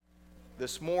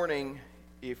This morning,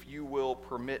 if you will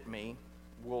permit me,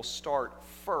 we'll start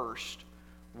first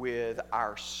with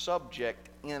our subject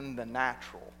in the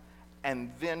natural,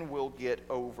 and then we'll get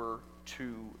over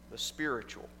to the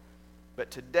spiritual.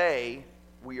 But today,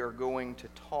 we are going to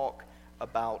talk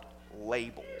about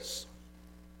labels.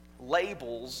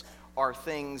 Labels are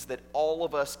things that all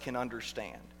of us can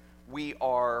understand. We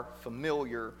are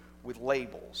familiar with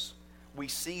labels. We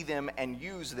see them and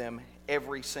use them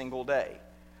every single day.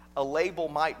 A label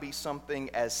might be something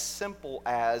as simple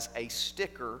as a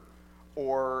sticker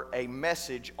or a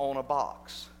message on a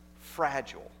box.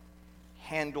 Fragile,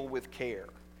 handle with care,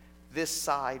 this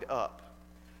side up.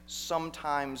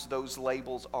 Sometimes those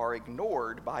labels are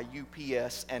ignored by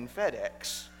UPS and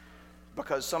FedEx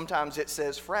because sometimes it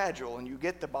says fragile and you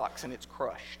get the box and it's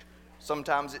crushed.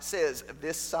 Sometimes it says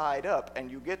this side up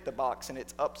and you get the box and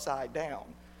it's upside down.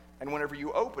 And whenever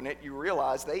you open it, you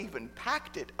realize they even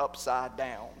packed it upside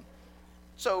down.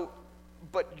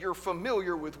 But you're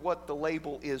familiar with what the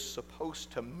label is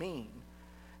supposed to mean.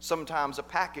 Sometimes a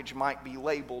package might be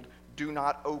labeled, do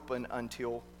not open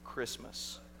until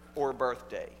Christmas, or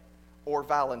birthday, or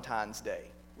Valentine's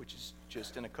Day, which is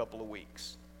just in a couple of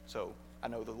weeks. So I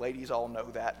know the ladies all know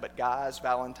that, but guys,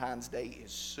 Valentine's Day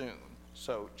is soon.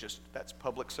 So that's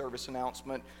public service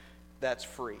announcement, that's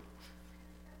free.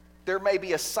 There may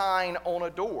be a sign on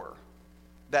a door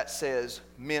that says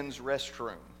men's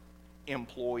restroom,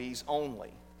 employees only,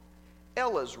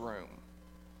 Ella's room,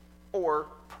 or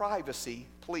privacy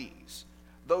please.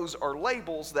 Those are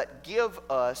labels that give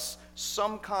us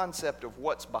some concept of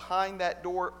what's behind that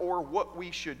door or what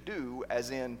we should do, as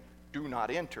in do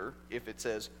not enter if it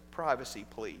says privacy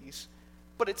please.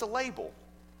 But it's a label.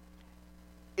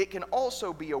 It can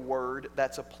also be a word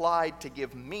that's applied to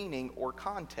give meaning or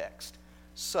context,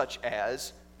 such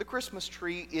as the Christmas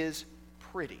tree is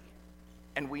pretty.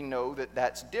 And we know that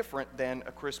that's different than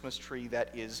a Christmas tree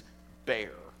that is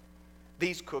bare.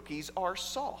 These cookies are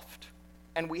soft.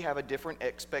 And we have a different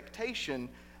expectation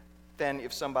than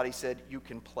if somebody said you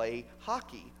can play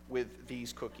hockey with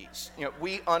these cookies.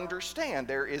 We understand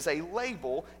there is a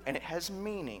label and it has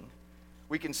meaning.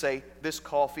 We can say this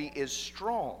coffee is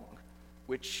strong,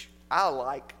 which I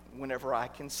like whenever I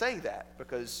can say that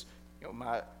because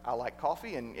I like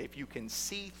coffee, and if you can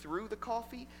see through the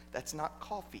coffee, that's not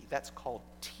coffee, that's called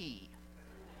tea.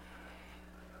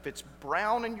 If it's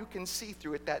brown and you can see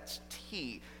through it, that's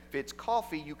tea. If it's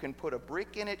coffee, you can put a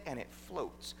brick in it and it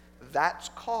floats. That's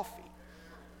coffee.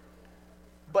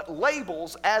 But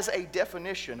labels, as a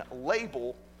definition,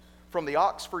 label from the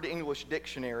Oxford English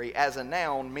Dictionary as a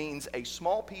noun means a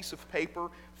small piece of paper,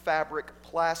 fabric,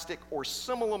 plastic, or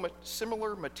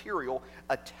similar material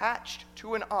attached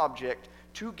to an object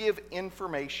to give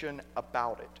information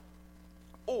about it.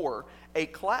 Or a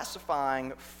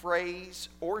classifying phrase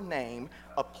or name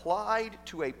applied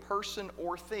to a person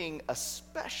or thing,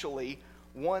 especially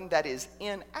one that is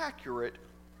inaccurate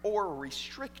or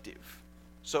restrictive.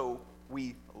 So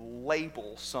we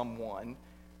label someone,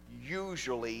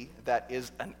 usually that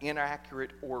is an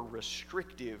inaccurate or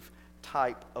restrictive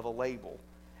type of a label.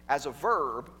 As a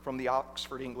verb from the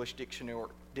Oxford English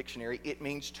Dictionary, it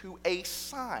means to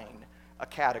assign a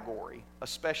category,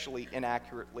 especially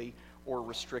inaccurately or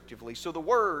restrictively. So the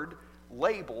word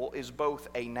label is both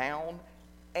a noun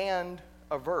and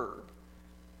a verb.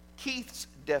 Keith's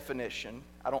definition,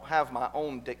 I don't have my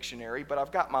own dictionary, but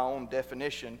I've got my own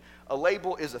definition. A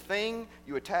label is a thing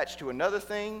you attach to another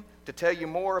thing to tell you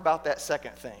more about that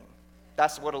second thing.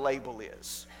 That's what a label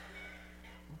is.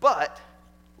 But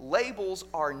labels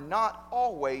are not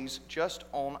always just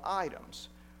on items.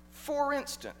 For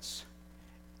instance,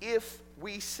 if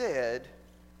we said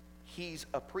he's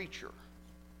a preacher,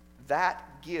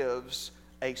 that gives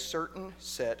a certain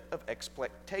set of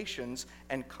expectations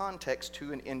and context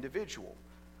to an individual.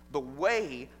 The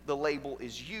way the label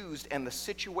is used and the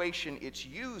situation it's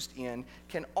used in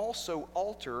can also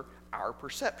alter our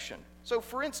perception. So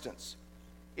for instance,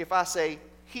 if I say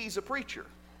he's a preacher,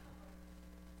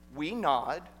 we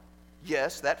nod.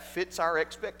 Yes, that fits our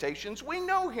expectations. We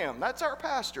know him. That's our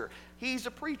pastor. He's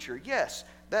a preacher. Yes,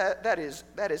 that is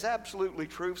absolutely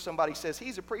true. If somebody says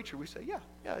he's a preacher, we say,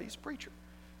 yeah, he's a preacher.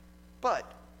 But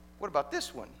what about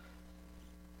this one?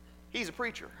 He's a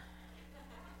preacher.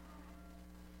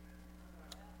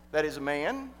 That is a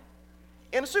man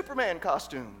in a Superman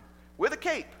costume with a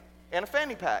cape and a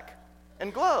fanny pack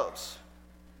and gloves.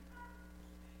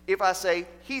 If I say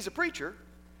he's a preacher,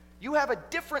 you have a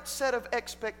different set of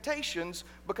expectations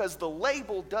because the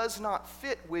label does not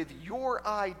fit with your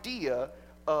idea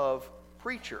of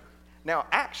preacher. Now,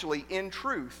 actually, in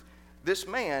truth, this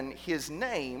man, his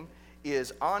name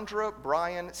is Andra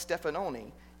Brian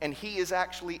Stefanoni, and he is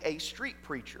actually a street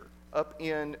preacher up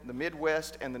in the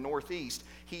Midwest and the Northeast.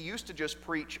 He used to just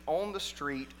preach on the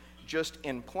street, just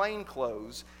in plain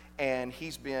clothes, and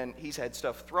he's had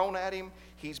stuff thrown at him.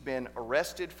 He's been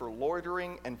arrested for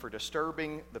loitering and for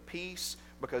disturbing the peace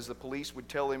because the police would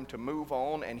tell him to move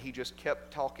on, and he just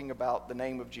kept talking about the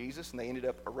name of Jesus, and they ended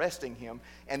up arresting him.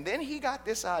 And then he got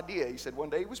this idea. He said one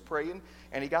day he was praying,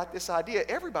 and he got this idea.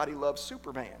 Everybody loves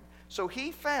Superman. So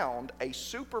he found a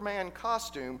Superman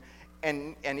costume,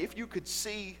 and if you could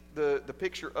see the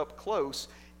picture up close,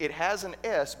 it has an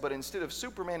S, but instead of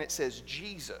Superman, it says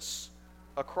Jesus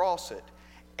across it.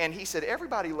 And he said,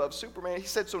 everybody loves Superman. He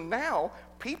said, so now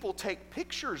people take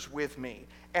pictures with me,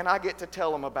 and I get to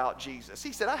tell them about Jesus.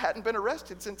 He said, I hadn't been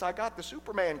arrested since I got the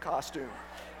Superman costume.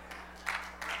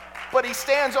 But he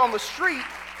stands on the street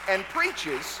and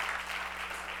preaches.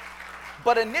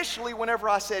 But initially, whenever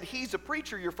I said he's a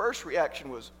preacher, your first reaction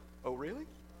was, oh, really?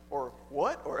 Or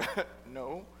what? Or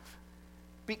no.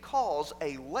 Because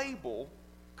a label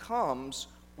comes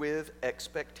with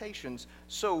expectations.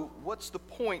 So what's the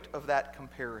point of that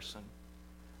comparison?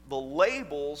 The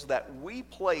labels that we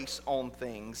place on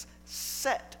things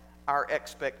set our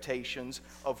expectations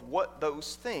of what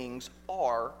those things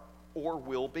are or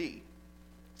will be.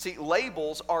 See,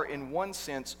 labels are in one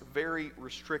sense very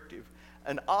restrictive.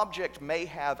 An object may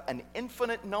have an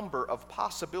infinite number of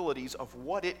possibilities of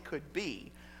what it could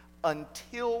be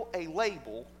until a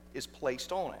label is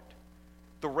placed on it.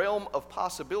 The realm of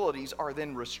possibilities are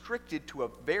then restricted to a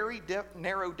very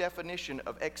narrow definition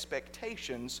of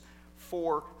expectations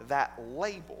for that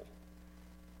label.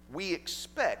 We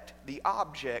expect the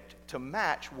object to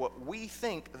match what we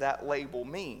think that label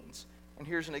means. And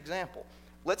here's an example.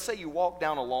 Let's say you walk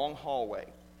down a long hallway,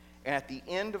 and at the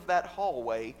end of that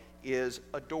hallway is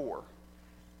a door.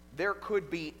 There could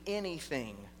be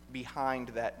anything behind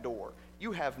that door.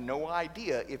 You have no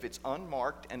idea if it's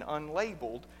unmarked and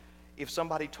unlabeled. If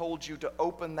somebody told you to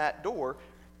open that door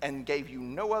and gave you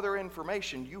no other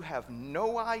information, you have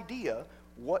no idea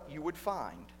what you would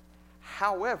find.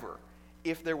 However,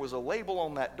 if there was a label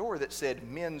on that door that said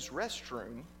men's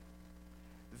restroom,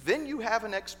 then you have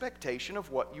an expectation of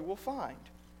what you will find.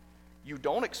 You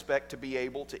don't expect to be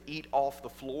able to eat off the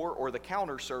floor or the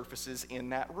counter surfaces in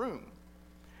that room.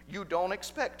 You don't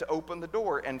expect to open the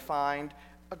door and find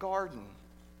a garden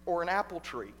or an apple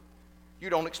tree. You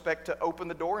don't expect to open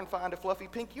the door and find a fluffy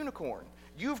pink unicorn.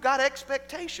 You've got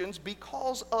expectations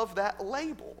because of that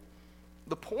label.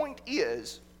 The point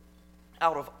is,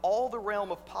 out of all the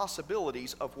realm of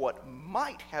possibilities of what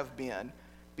might have been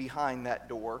behind that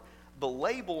door, the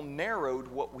label narrowed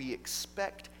what we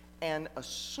expect and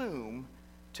assume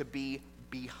to be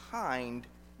behind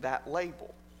that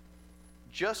label.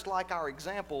 Just like our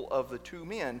example of the two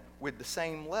men with the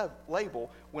same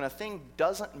label, when a thing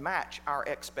doesn't match our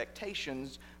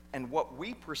expectations and what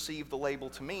we perceive the label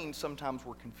to mean, sometimes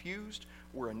we're confused,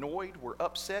 we're annoyed, we're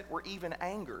upset, we're even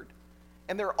angered.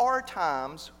 And there are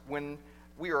times when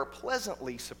we are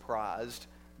pleasantly surprised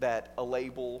that a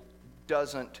label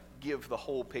doesn't give the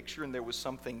whole picture and there was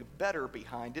something better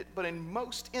behind it, but in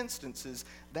most instances,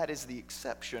 that is the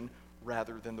exception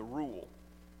rather than the rule.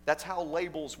 That's how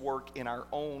labels work in our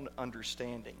own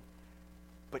understanding.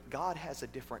 But God has a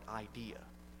different idea,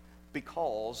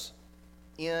 because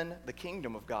in the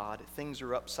kingdom of God, things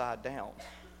are upside down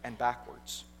and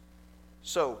backwards.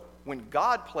 So when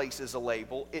God places a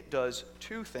label, it does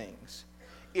two things.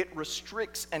 It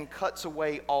restricts and cuts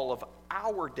away all of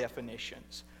our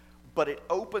definitions, but it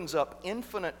opens up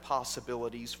infinite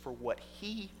possibilities for what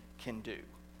He can do.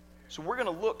 So we're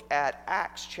going to look at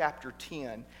Acts chapter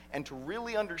 10, and to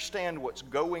really understand what's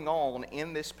going on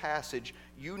in this passage,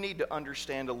 you need to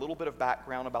understand a little bit of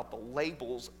background about the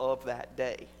labels of that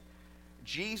day.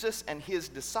 Jesus and His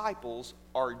disciples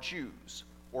are Jews,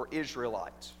 or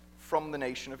Israelites, from the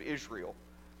nation of Israel.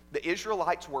 The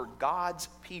Israelites were God's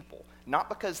people, not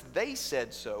because they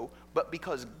said so, but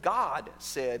because God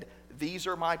said, "These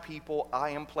are my people,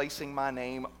 I am placing my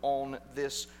name on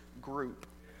this group."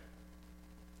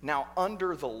 Now,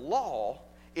 under the law,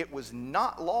 it was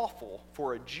not lawful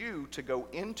for a Jew to go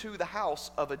into the house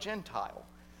of a Gentile,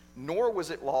 nor was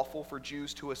it lawful for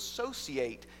Jews to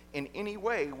associate in any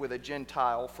way with a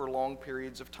Gentile for long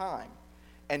periods of time.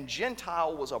 And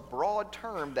Gentile was a broad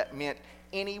term that meant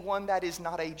anyone that is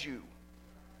not a Jew.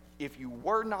 If you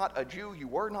were not a Jew, you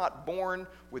were not born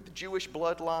with the Jewish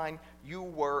bloodline, you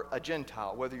were a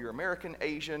Gentile. Whether you're American,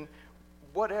 Asian,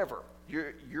 whatever,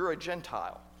 you're a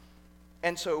Gentile.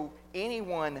 And so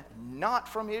anyone not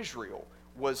from Israel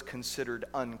was considered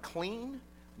unclean,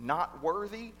 not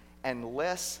worthy, and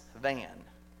less than.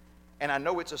 And I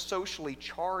know it's a socially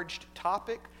charged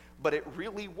topic, but it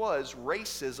really was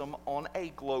racism on a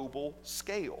global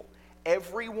scale.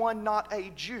 Everyone not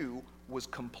a Jew was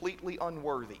completely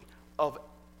unworthy of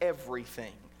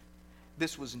everything.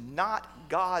 This was not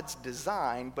God's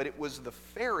design, but it was the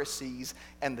Pharisees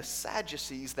and the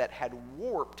Sadducees that had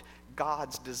warped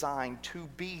God's design to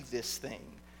be this thing.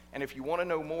 And if you want to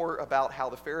know more about how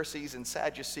the Pharisees and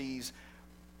Sadducees'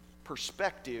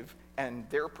 perspective and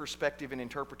their perspective and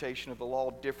interpretation of the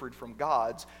law differed from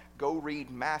God's, go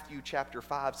read Matthew chapter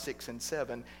 5, 6, and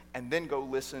 7, and then go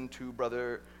listen to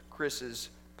Brother Chris's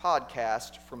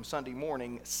podcast from Sunday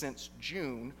morning since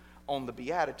June on the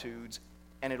Beatitudes,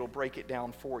 and it'll break it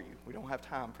down for you. We don't have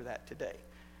time for that today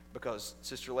because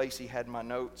Sister Lacey had my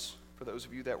notes. For those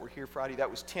of you that were here Friday, that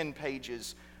was 10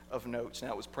 pages of notes. Now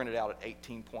it was printed out at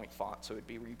 18-point font, so it'd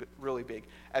be really big.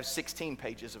 I have 16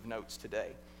 pages of notes today.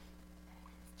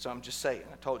 So I'm just saying,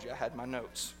 I told you I had my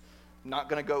notes. I'm not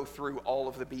going to go through all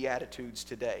of the Beatitudes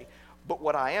today. But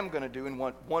what I am going to do, and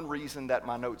one reason that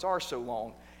my notes are so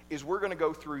long, is we're going to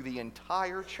go through the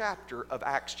entire chapter of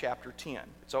Acts chapter 10.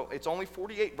 So it's only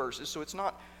 48 verses, so it's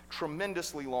not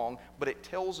tremendously long, but it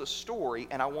tells a story,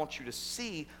 and I want you to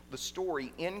see the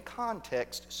story in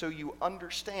context so you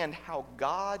understand how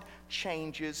God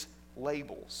changes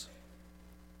labels.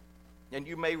 And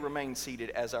you may remain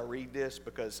seated as I read this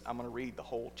because I'm going to read the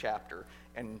whole chapter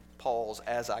and pause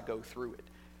as I go through it.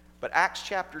 But Acts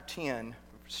chapter 10,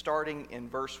 starting in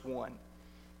verse 1,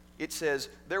 it says,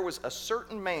 "There was a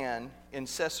certain man in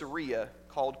Caesarea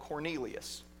called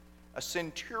Cornelius, a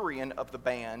centurion of the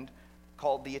band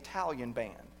called the Italian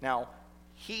band." Now,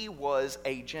 he was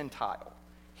a Gentile.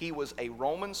 He was a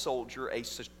Roman soldier. A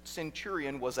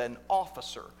centurion was an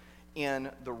officer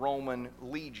in the Roman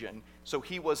legion. So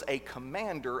he was a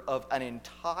commander of an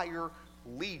entire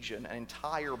legion, an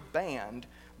entire band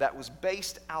that was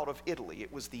based out of Italy.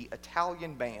 It was the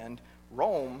Italian band.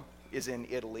 Rome is in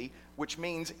Italy, which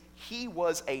means he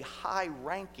was a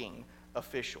high-ranking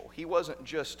official. He wasn't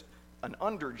just an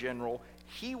under-general.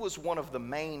 He was one of the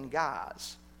main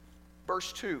guys.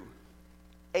 Verse 2,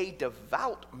 "A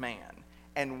devout man,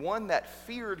 and one that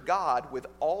feared God with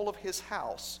all of his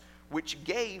house, which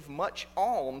gave much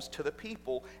alms to the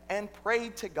people, and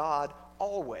prayed to God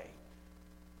always."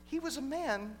 He was a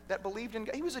man that believed in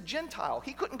God. He was a Gentile.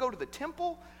 He couldn't go to the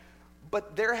temple,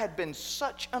 but there had been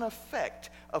such an effect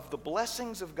of the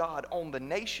blessings of God on the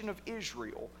nation of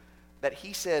Israel that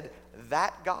he said,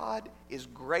 that God is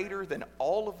greater than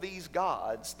all of these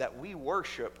gods that we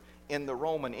worship in the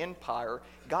Roman Empire.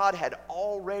 God had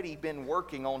already been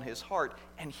working on his heart,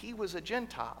 and he was a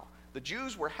Gentile. The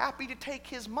Jews were happy to take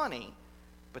his money,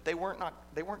 but they weren't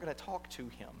going to talk to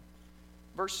him.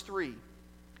 Verse 3,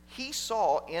 "He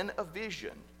saw in a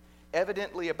vision,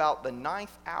 evidently about the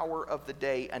 9th hour of the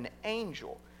day, an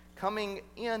angel coming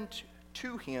in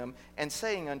to him and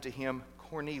saying unto him,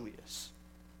 Cornelius."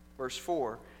 Verse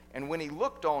 4, "And when he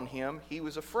looked on him, he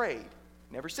was afraid."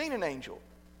 Never seen an angel.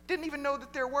 Didn't even know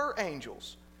that there were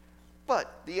angels.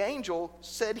 But the angel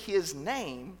said his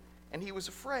name, and he was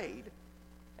afraid.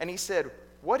 And he said,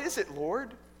 "What is it,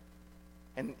 Lord?"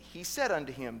 And he said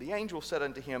unto him, the angel said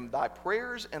unto him, "Thy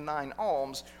prayers and thine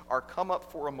alms are come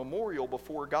up for a memorial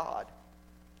before God.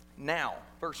 Now,"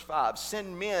 verse 5,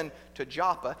 "send men to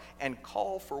Joppa and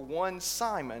call for one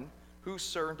Simon, whose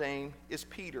surname is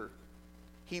Peter.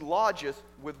 He lodgeth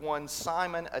with one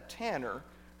Simon a tanner,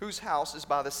 whose house is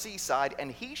by the seaside,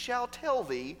 and he shall tell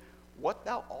thee what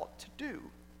thou ought to do."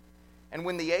 And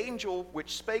when the angel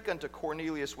which spake unto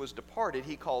Cornelius was departed,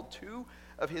 he called 2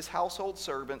 of his household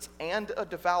servants and a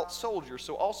devout soldier,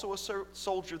 so also a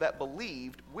soldier that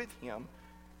believed with him,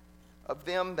 of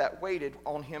them that waited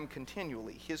on him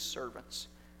continually, his servants.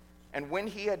 And when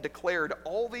he had declared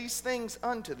all these things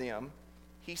unto them,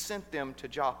 he sent them to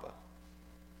Joppa.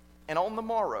 And on the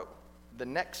morrow, the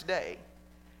next day,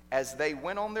 as they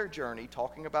went on their journey,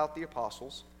 talking about the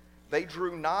apostles, they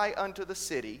drew nigh unto the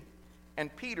city,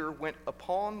 and Peter went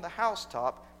upon the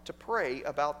housetop to pray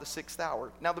about the 6th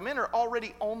hour. Now the men are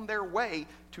already on their way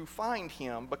to find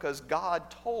him because God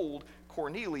told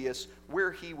Cornelius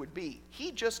where he would be.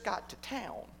 He just got to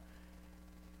town,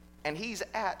 and he's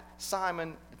at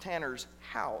Simon the tanner's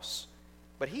house,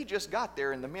 but he just got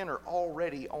there, and the men are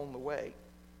already on the way.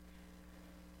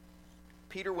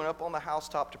 Peter went up on the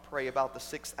housetop to pray about the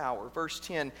 6th hour. Verse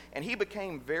 10, "And he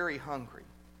became very hungry."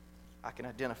 I can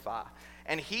identify.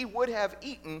 "And he would have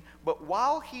eaten, but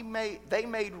while they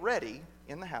made ready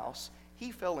in the house,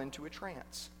 he fell into a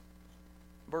trance."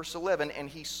 Verse 11, "And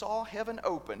he saw heaven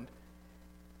opened,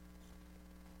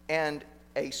 and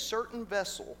a certain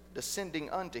vessel descending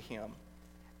unto him,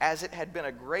 as it had been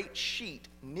a great sheet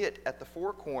knit at the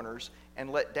 4 corners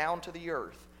and let down to the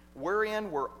earth,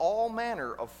 wherein were all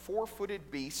manner of four-footed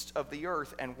beasts of the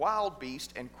earth, and wild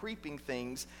beasts, and creeping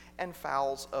things, and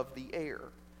fowls of the air.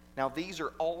 Now these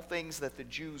are all things that the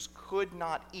Jews could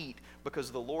not eat,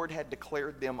 because the Lord had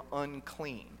declared them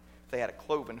unclean. If they had a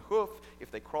cloven hoof,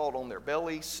 if they crawled on their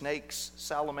belly, snakes,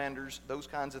 salamanders, those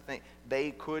kinds of things,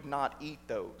 they could not eat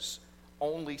those.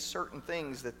 Only certain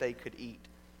things that they could eat.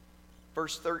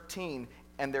 Verse 13,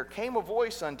 and there came a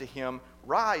voice unto him,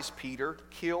 Rise, Peter,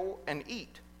 kill and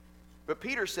eat. But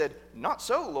Peter said, Not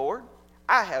so, Lord.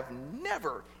 I have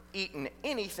never eaten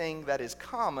anything that is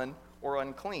common or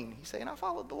unclean. He's saying, I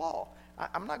followed the law.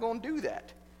 I'm not going to do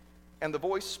that. And the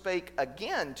voice spake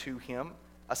again to him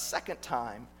a second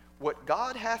time, What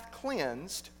God hath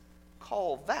cleansed,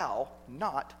 call thou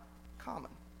not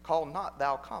common. Call not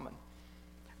thou common.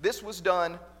 This was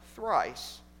done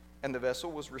thrice, and the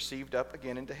vessel was received up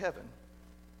again into heaven.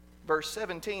 Verse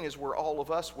 17 is where all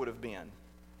of us would have been.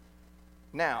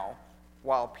 Now,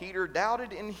 while Peter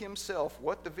doubted in himself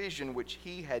what the vision which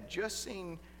he had just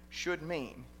seen should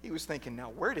mean, he was thinking, now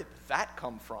where did that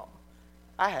come from?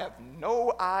 I have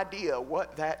no idea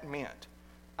what that meant.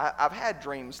 I've had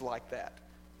dreams like that.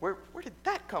 Where did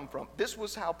that come from? This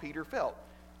was how Peter felt.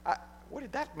 What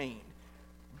did that mean?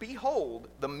 Behold,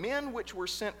 the men which were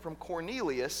sent from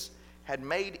Cornelius had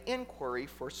made inquiry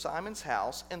for Simon's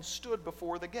house and stood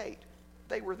before the gate.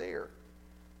 They were there.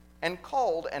 And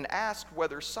called and asked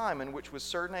whether Simon, which was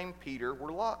surnamed Peter,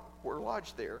 were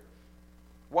lodged there.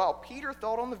 While Peter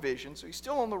thought on the vision, so he's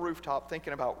still on the rooftop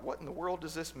thinking about what in the world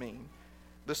does this mean,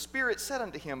 the Spirit said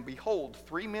unto him, Behold,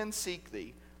 3 men seek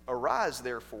thee. Arise,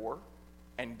 therefore,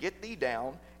 and get thee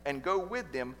down, and go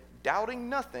with them, doubting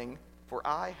nothing, for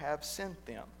I have sent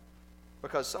them.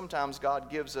 Because sometimes God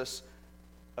gives us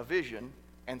a vision,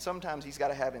 and sometimes he's got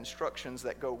to have instructions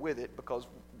that go with it, because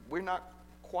we're not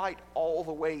quite all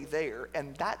the way there,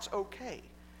 and that's okay.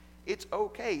 It's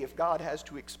okay if God has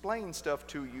to explain stuff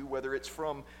to you, whether it's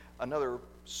from another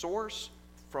source,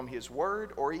 from his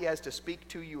word, or he has to speak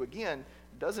to you again.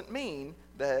 Doesn't mean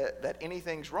that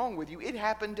anything's wrong with you. It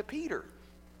happened to Peter.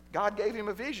 God gave him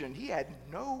a vision. He had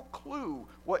no clue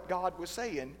what God was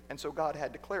saying, and so God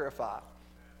had to clarify.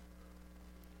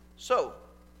 So,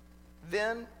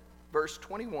 then, verse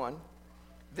 21,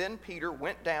 Then Peter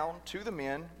went down to the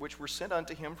men which were sent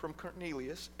unto him from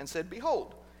Cornelius, and said,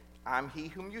 Behold, I'm he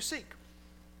whom you seek.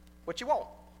 What you want?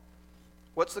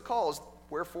 What's the cause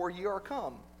wherefore ye are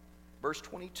come? Verse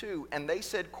 22, And they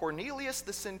said, Cornelius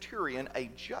the centurion, a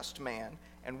just man,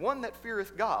 and one that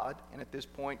feareth God. And at this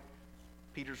point,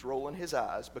 Peter's rolling his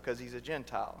eyes because he's a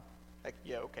Gentile. Like,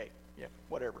 yeah, okay, yeah,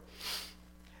 whatever.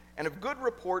 And of good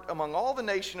report among all the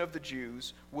nation of the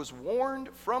Jews, was warned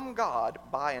from God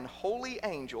by an holy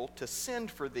angel to send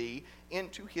for thee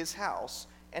into his house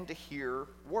and to hear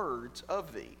words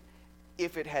of thee.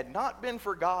 If it had not been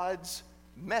for God's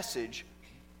message,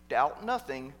 doubt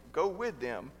nothing, go with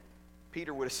them,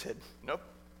 Peter would have said, Nope,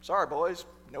 sorry boys,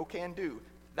 no can do.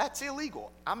 That's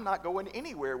illegal. I'm not going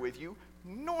anywhere with you,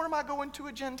 nor am I going to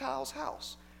a Gentile's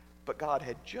house. But God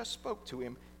had just spoke to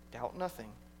him, doubt nothing.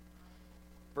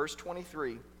 Verse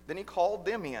 23, Then he called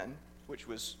them in, which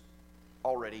was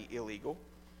already illegal,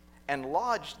 and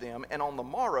lodged them, and on the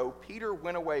morrow Peter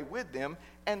went away with them,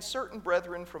 and certain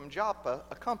brethren from Joppa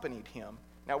accompanied him.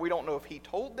 Now we don't know if he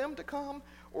told them to come,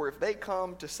 or if they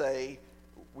come to say,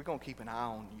 we're going to keep an eye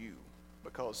on you,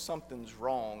 because something's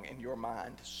wrong in your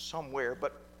mind somewhere.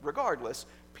 But regardless,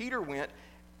 Peter went,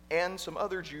 and some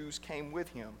other Jews came with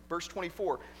him. Verse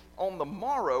 24, On the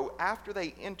morrow after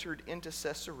they entered into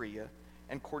Caesarea,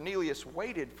 and Cornelius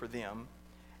waited for them,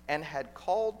 and had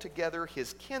called together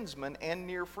his kinsmen and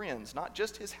near friends, not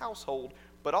just his household,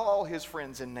 but all his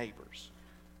friends and neighbors.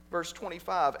 Verse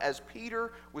 25, As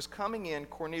Peter was coming in,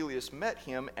 Cornelius met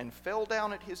him and fell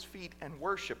down at his feet and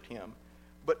worshipped him.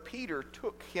 But Peter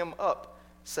took him up,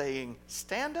 saying,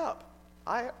 Stand up,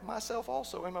 I myself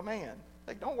also am a man.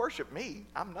 Like, don't worship me,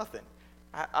 I'm nothing.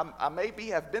 I maybe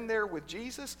have been there with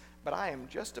Jesus, but I am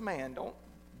just a man.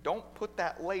 Don't put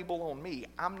that label on me.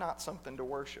 I'm not something to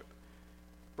worship.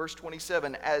 Verse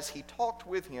 27, As he talked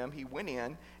with him, he went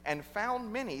in and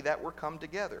found many that were come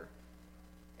together.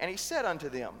 And he said unto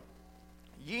them,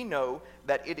 Ye know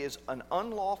that it is an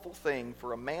unlawful thing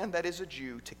for a man that is a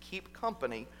Jew to keep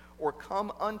company or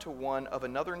come unto one of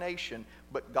another nation,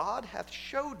 but God hath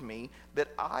showed me that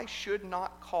I should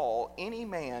not call any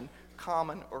man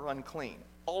common or unclean.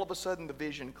 All of a sudden the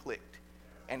vision clicked,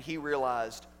 and he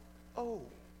realized, oh,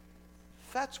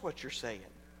 that's what you're saying.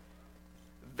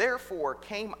 Therefore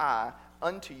came I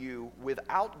unto you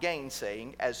without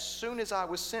gainsaying, as soon as I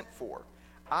was sent for.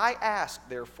 I ask,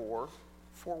 therefore,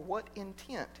 for what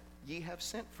intent ye have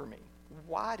sent for me.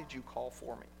 Why did you call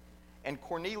for me?" And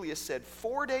Cornelius said,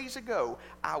 4 days ago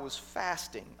I was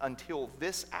fasting until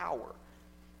this hour.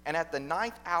 And at the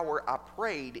 9th hour I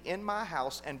prayed in my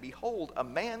house, and behold, a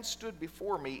man stood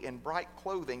before me in bright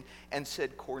clothing, and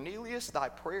said, Cornelius, thy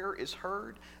prayer is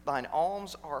heard, thine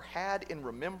alms are had in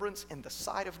remembrance in the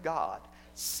sight of God.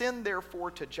 Send therefore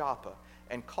to Joppa,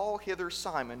 and call hither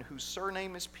Simon, whose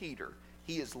surname is Peter.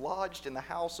 He is lodged in the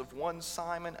house of one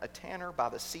Simon, a tanner by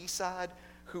the seaside,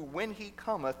 who when he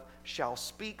cometh shall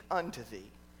speak unto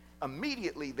thee.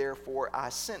 Immediately therefore I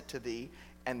sent to thee,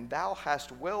 and thou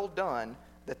hast well done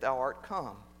that thou art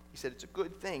come. He said, it's a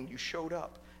good thing you showed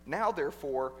up. Now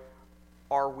therefore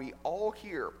are we all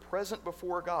here present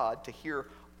before God to hear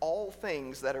all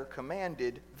things that are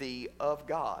commanded thee of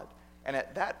God. And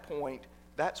at that point,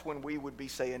 that's when we would be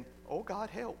saying, oh God,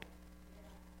 help.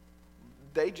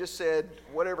 They just said,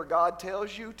 whatever God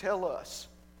tells you, tell us.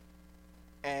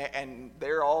 And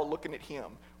they're all looking at him.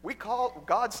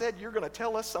 God said you're going to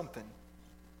tell us something.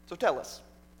 So tell us.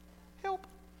 Help.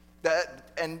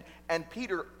 And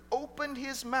Peter opened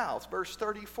his mouth, verse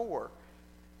 34,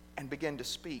 and began to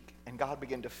speak. And God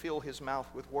began to fill his mouth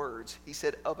with words. He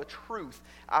said, of a truth,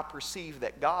 I perceive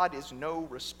that God is no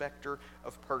respecter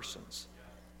of persons.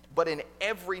 But in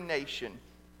every nation,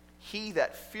 he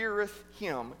that feareth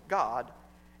him, God,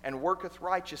 and worketh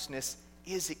righteousness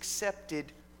is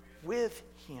accepted with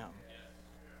him.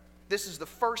 This is the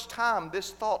first time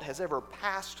this thought has ever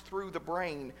passed through the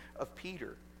brain of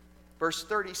Peter. Verse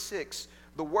 36,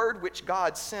 the word which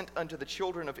God sent unto the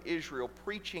children of Israel,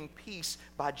 preaching peace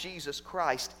by Jesus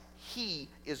Christ, he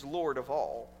is Lord of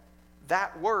all.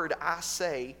 That word I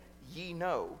say, ye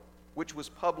know, which was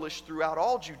published throughout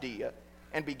all Judea,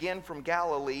 and began from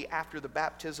Galilee after the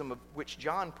baptism of which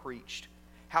John preached,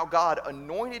 how God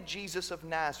anointed Jesus of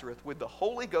Nazareth with the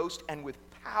Holy Ghost and with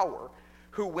power,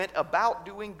 who went about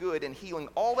doing good and healing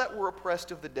all that were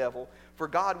oppressed of the devil, for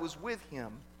God was with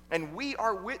him. And we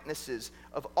are witnesses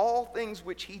of all things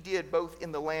which he did, both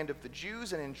in the land of the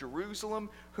Jews and in Jerusalem,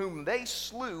 whom they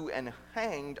slew and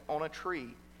hanged on a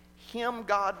tree. Him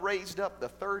God raised up the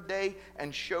third day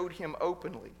and showed him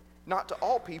openly, not to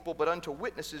all people, but unto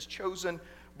witnesses chosen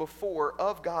before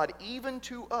of God, even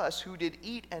to us who did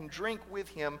eat and drink with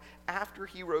him after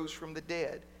he rose from the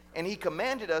dead. And he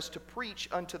commanded us to preach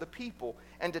unto the people,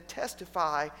 and to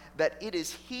testify that it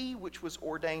is he which was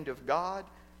ordained of God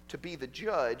to be the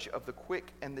judge of the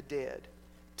quick and the dead.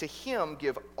 To him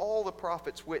give all the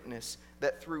prophets witness,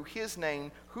 that through his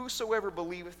name whosoever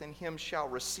believeth in him shall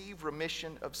receive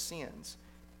remission of sins.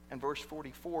 And verse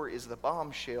 44 is the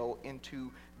bombshell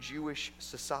into Jewish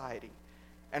society.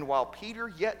 And while Peter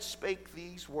yet spake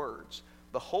these words,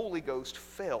 the Holy Ghost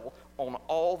fell on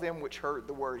all them which heard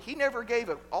the word. He never gave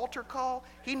an altar call.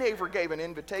 He never gave an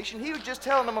invitation. He was just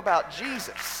telling them about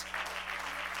Jesus.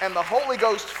 And the Holy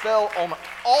Ghost fell on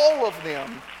all of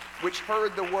them which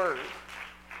heard the word.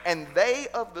 And they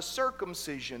of the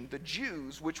circumcision, the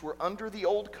Jews which were under the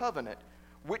old covenant,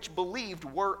 which believed,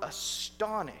 were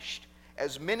astonished,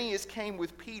 as many as came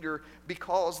with Peter,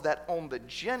 because that on the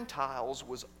Gentiles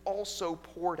was also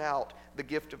poured out the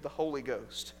gift of the Holy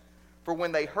Ghost. For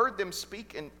when they heard them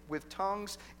speak with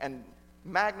tongues and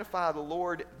magnify the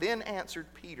Lord, then answered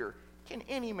Peter, can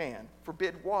any man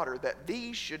forbid water that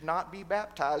these should not be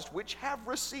baptized, which have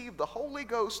received the Holy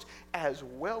Ghost as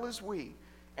well as we?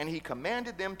 And he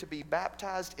commanded them to be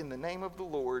baptized in the name of the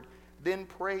Lord. Then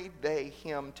prayed they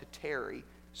him to tarry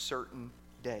certain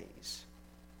days.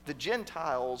 The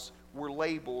Gentiles were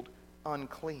labeled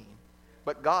unclean,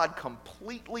 but God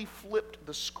completely flipped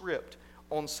the script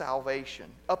on salvation.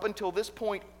 Up until this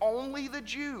point, only the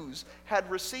Jews had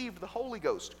received the Holy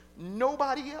Ghost.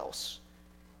 Nobody else.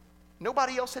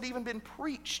 Nobody else had even been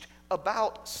preached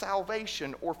about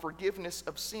salvation or forgiveness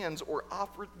of sins or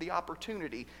offered the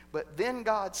opportunity. But then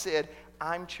God said,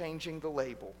 I'm changing the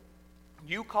label.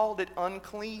 You called it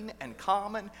unclean and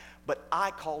common, but I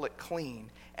call it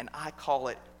clean and I call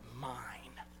it mine.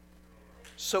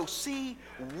 So see,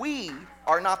 we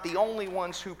are not the only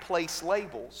ones who place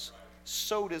labels.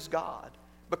 So does God.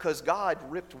 Because God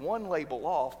ripped one label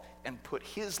off and put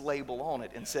his label on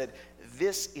it and said,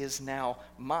 this is now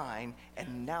mine,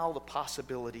 and now the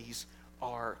possibilities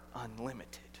are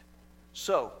unlimited.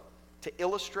 So, to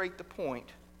illustrate the point,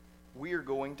 we are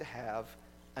going to have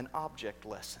an object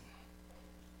lesson.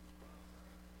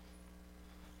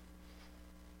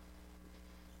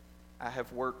 I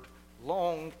have worked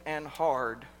long and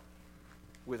hard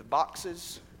with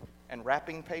boxes and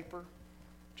wrapping paper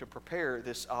to prepare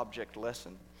this object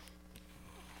lesson.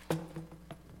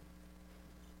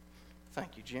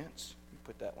 Thank you, gents. You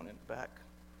put that one in the back.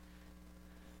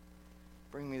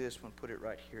 bring me this one, put it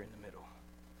right here in the middle.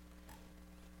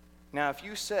 Now, if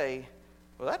you say,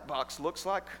 well, that box looks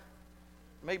like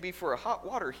maybe for a hot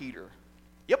water heater.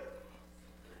 Yep,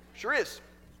 sure is.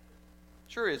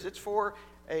 Sure is. It's for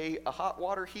a hot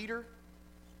water heater.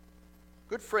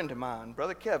 Good friend of mine,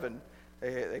 Brother Kevin,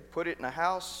 they put it in a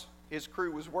house his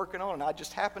crew was working on, and I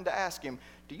just happened to ask him,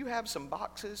 do you have some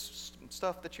boxes, some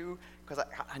stuff that you, because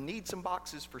I need some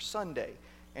boxes for Sunday.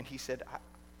 And he said,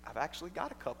 I've actually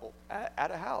got a couple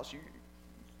at a house.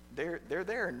 They're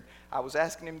there. And I was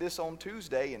asking him this on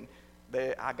Tuesday, and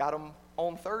I got them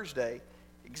on Thursday.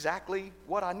 Exactly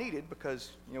what I needed,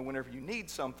 because whenever you need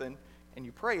something and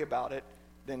you pray about it,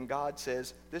 then God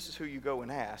says, this is who you go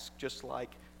and ask. Just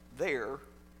like the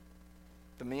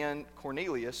man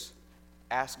Cornelius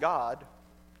asked God,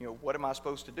 what am I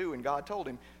supposed to do? And God told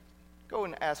him, go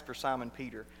and ask for Simon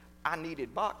Peter. I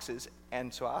needed boxes,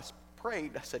 and so I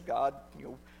prayed. I said, God,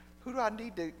 who do I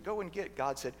need to go and get?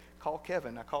 God said, call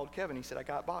Kevin. I called Kevin. He said, I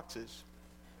got boxes.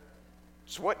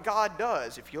 It's what God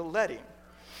does if you'll let him.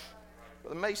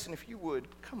 Brother Mason, if you would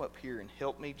come up here and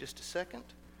help me just a second.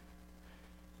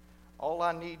 All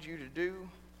I need you to do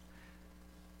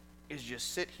is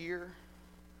just sit here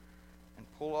and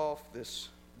pull off this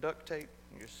duct tape.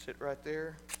 You just sit right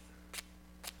there.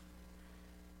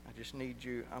 I just need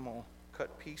you, I'm going to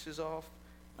cut pieces off.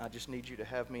 I just need you to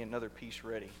have me another piece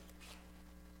ready.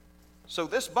 So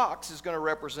this box is going to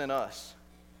represent us.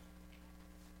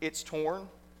 It's torn.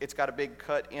 It's got a big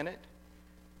cut in it.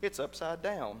 It's upside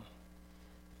down,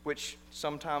 which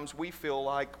sometimes we feel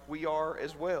like we are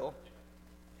as well.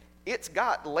 It's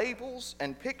got labels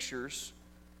and pictures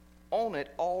on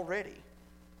it already.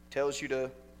 Tells you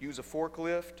to use a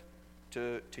forklift,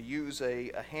 to use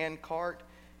a hand cart.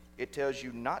 It tells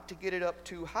you not to get it up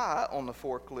too high on the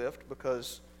forklift,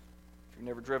 because if you've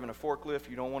never driven a forklift,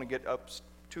 you don't want to get up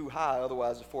too high,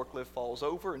 otherwise the forklift falls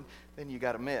over and then you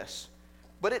got a mess.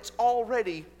 But it's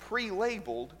already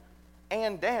pre-labeled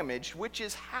and damaged, which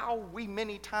is how we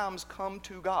many times come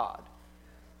to God,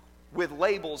 with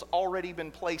labels already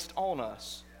been placed on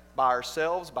us by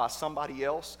ourselves, by somebody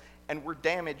else, and we're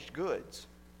damaged goods.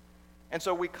 And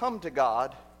so we come to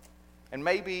God, and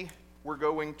maybe we're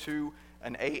going to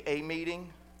an AA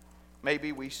meeting.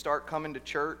 Maybe we start coming to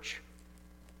church.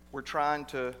 We're trying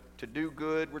to do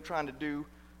good. We're trying to do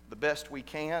the best we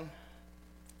can.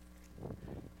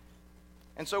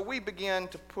 And so we begin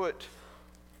to put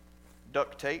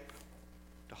duct tape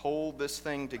to hold this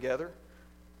thing together,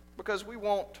 because we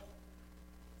want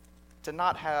to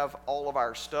not have all of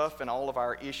our stuff and all of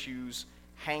our issues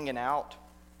hanging out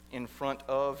in front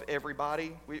of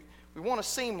everybody. We want to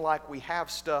seem like we have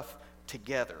stuff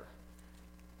together.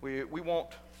 We want,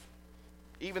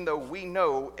 even though we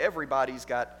know everybody's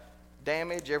got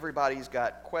damage, everybody's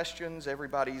got questions,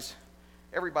 everybody's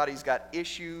got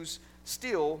issues,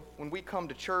 still, when we come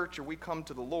to church or we come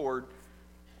to the Lord,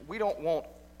 we don't want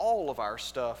all of our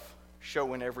stuff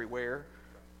showing everywhere,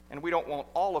 and we don't want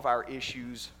all of our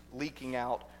issues leaking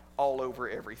out all over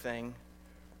everything.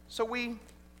 So we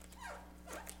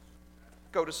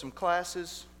go to some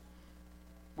classes,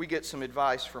 we get some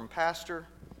advice from pastor,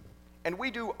 and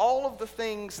we do all of the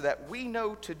things that we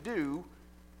know to do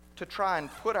to try and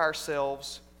put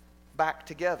ourselves back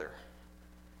together.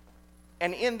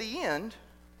 And in the end,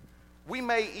 we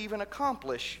may even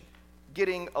accomplish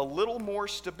getting a little more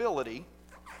stability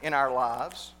in our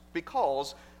lives,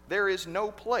 because there is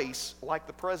no place like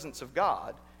the presence of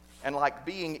God and like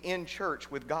being in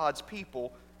church with God's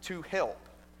people to help.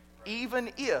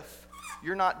 Even if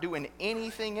you're not doing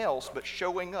anything else but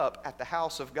showing up at the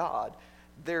house of God,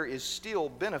 there is still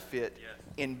benefit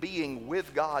in being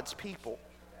with God's people.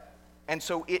 And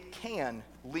so it can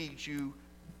lead you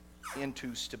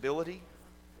into stability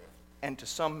and to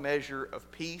some measure of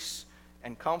peace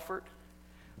and comfort.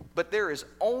 But there is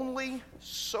only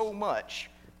so much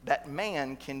that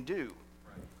man can do.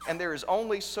 And there is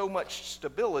only so much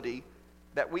stability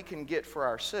that we can get for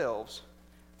ourselves.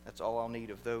 That's all I'll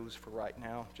need of those for right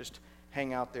now. Just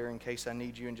hang out there in case I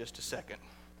need you in just a second.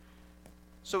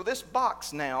 So this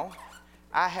box now,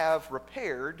 I have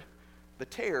repaired the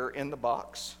tear in the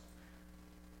box.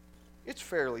 It's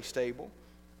fairly stable,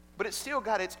 but it's still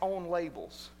got its own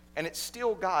labels, and it's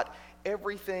still got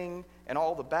everything and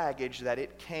all the baggage that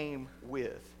it came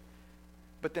with.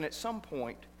 But then at some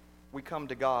point, we come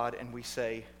to God and we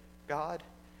say, God,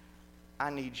 I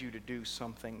need you to do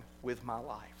something with my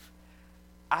life.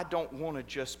 I don't want to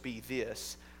just be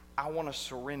this. I want to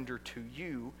surrender to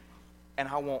you, and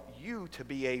I want you to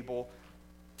be able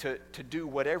to do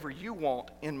whatever you want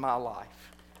in my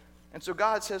life. And so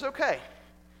God says, okay,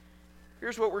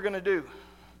 here's what we're going to do.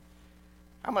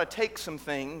 I'm going to take some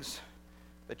things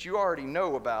that you already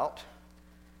know about,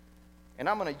 and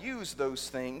I'm going to use those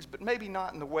things, but maybe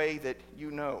not in the way that you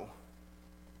know.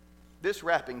 This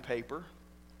wrapping paper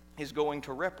is going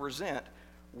to represent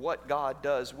what God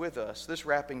does with us. This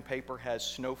wrapping paper has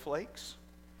snowflakes,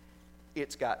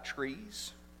 it's got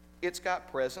trees, it's got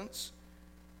presents,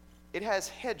 it has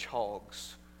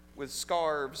hedgehogs with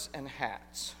scarves and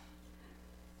hats,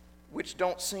 which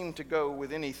don't seem to go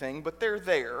with anything, but they're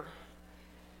there.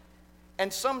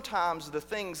 And sometimes the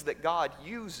things that God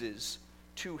uses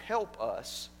to help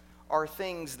us are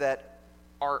things that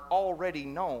are already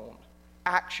known,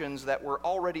 actions that we're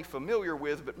already familiar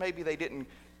with, but maybe they didn't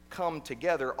come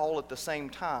together all at the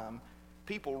same time.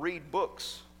 People read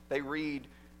books, they read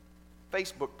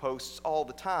Facebook posts all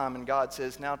the time, and God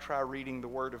says, now try reading the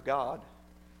Word of God.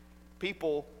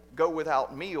 People go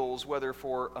without meals, whether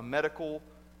for a medical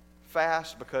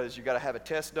fast because you've got to have a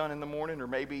test done in the morning, or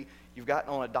maybe you've gotten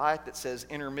on a diet that says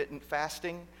intermittent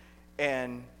fasting,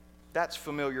 and that's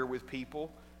familiar with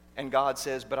people. And God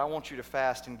says, but I want you to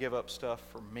fast and give up stuff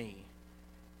for me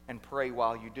and pray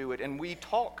while you do it. And we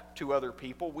talk to other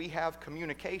people. We have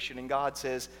communication. And God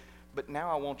says, but now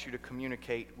I want you to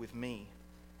communicate with me.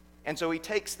 And so he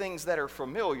takes things that are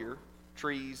familiar,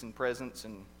 trees and presents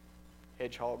and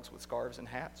hedgehogs with scarves and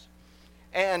hats,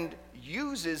 and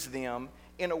uses them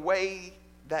in a way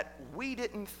that we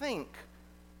didn't think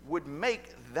would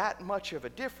make that much of a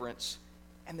difference.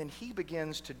 And then he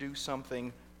begins to do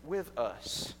something with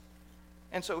us.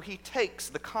 And so he takes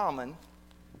the common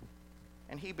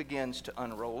and he begins to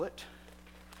unroll it.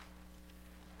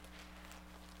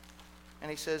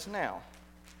 And he says, now,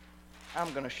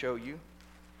 I'm going to show you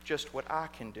just what I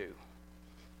can do.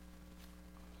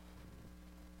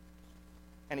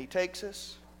 And he takes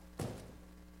us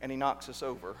and he knocks us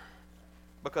over.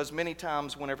 Because many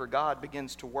times whenever God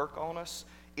begins to work on us,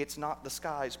 it's not the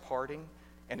skies parting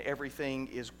and everything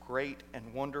is great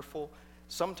and wonderful.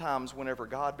 Sometimes whenever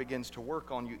God begins to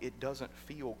work on you, it doesn't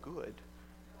feel good.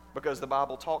 Because the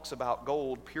Bible talks about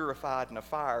gold purified in a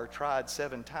fire, tried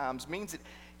 7 times, means it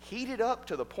heated up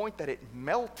to the point that it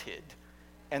melted,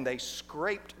 and they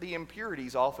scraped the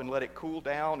impurities off and let it cool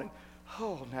down, and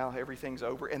now everything's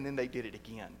over. And then they did it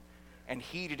again and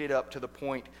heated it up to the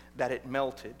point that it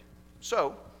melted.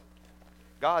 So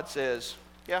God says,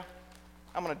 yeah,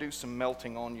 I'm going to do some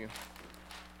melting on you.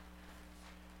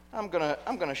 I'm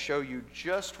going to show you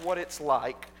just what it's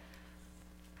like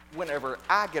whenever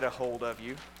I get a hold of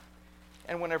you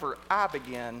and whenever I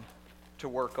begin to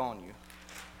work on you.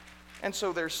 And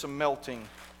so there's some melting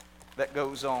that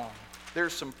goes on.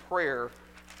 There's some prayer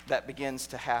that begins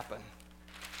to happen.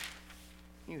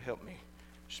 You help me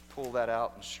just pull that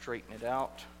out and straighten it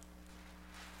out.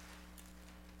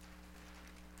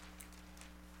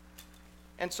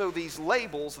 And so these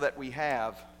labels that we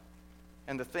have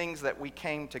and the things that we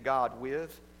came to God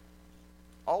with,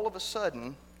 all of a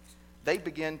sudden, they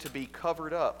begin to be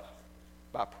covered up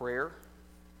by prayer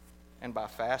and by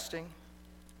fasting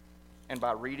and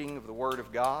by reading of the Word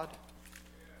of God,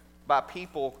 by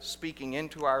people speaking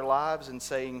into our lives and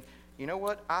saying, you know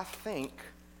what, I think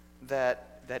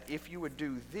that if you would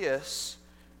do this,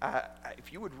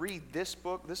 if you would read this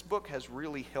book has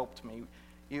really helped me.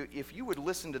 If you would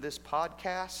listen to this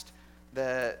podcast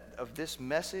of this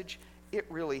message, it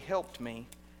really helped me.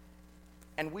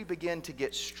 And we begin to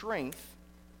get strength,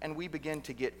 and we begin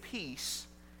to get peace,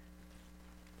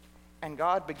 and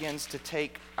God begins to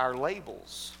take our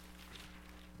labels,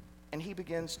 and he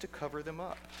begins to cover them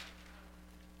up.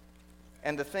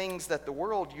 And the things that the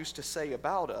world used to say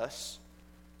about us,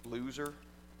 loser,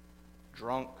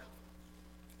 drunk,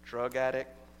 drug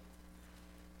addict,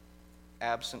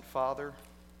 absent father,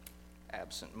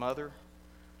 absent mother,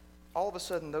 all of a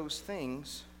sudden those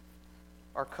things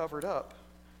are covered up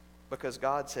because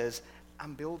God says,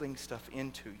 I'm building stuff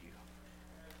into you.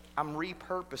 I'm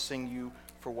repurposing you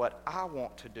for what I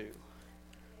want to do.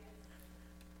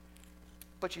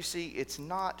 But you see, it's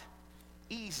not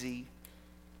easy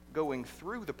going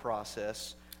through the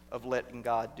process of letting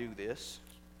God do this,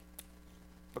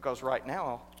 because right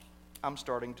now I'm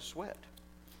starting to sweat.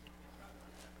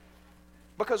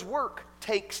 Because work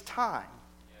takes time.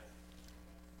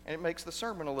 And it makes the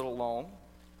sermon a little long.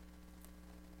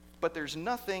 But there's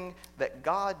nothing that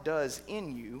God does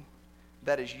in you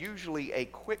that is usually a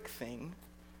quick thing,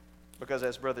 because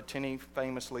as Brother Tenney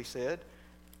famously said,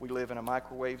 we live in a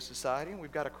microwave society and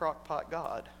we've got a crock pot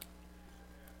God.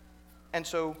 And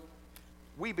so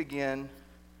we begin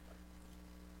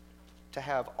to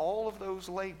have all of those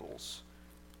labels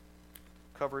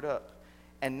covered up.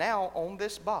 And now on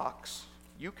this box,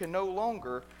 you can no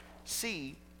longer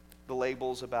see the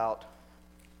labels about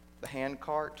the hand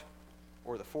cart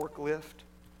or the forklift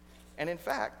And in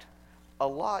fact, a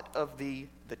lot of the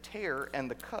tear and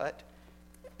the cut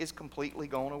is completely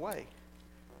gone away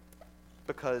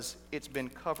because it's been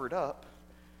covered up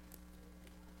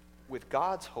with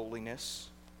God's holiness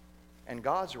and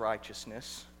God's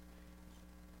righteousness,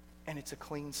 and it's a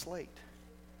clean slate.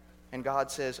 And God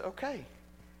says, okay,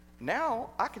 now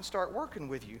I can start working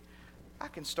with you. I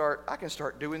can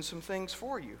start doing some things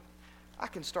for you. I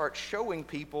can start showing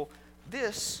people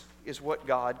this is what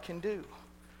God can do.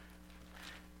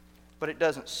 But it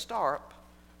doesn't start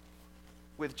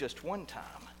with just one time.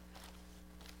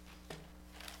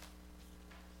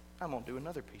 I'm going to do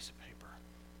another piece of paper.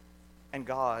 And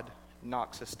God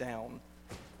knocks us down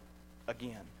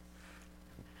again.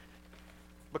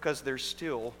 Because there's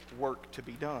still work to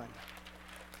be done.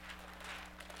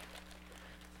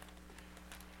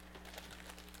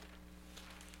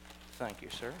 Thank you,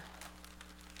 sir.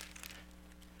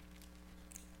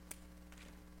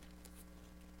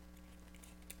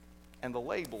 And the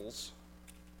labels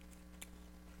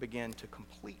begin to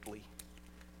completely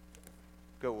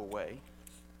go away.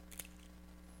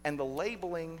 And the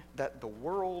labeling that the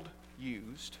world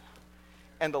used,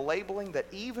 and the labeling that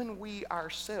even we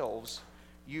ourselves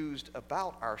used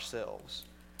about ourselves,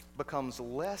 becomes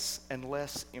less and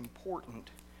less important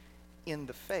in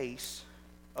the face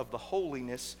of the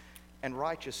holiness and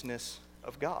righteousness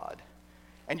of God.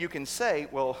 And you can say,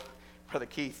 well, Brother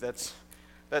Keith,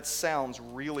 that sounds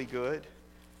really good,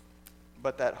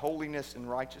 but that holiness and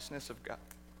righteousness of God,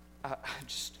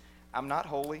 I'm not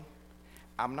holy,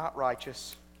 I'm not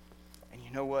righteous, and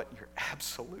you know what? You're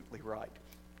absolutely right.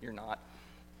 You're not.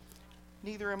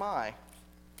 Neither am I.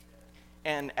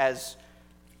 And as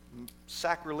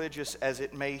sacrilegious as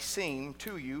it may seem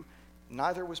to you,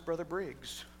 neither was Brother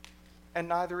Briggs, and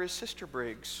neither is Sister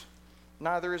Briggs,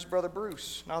 neither is Brother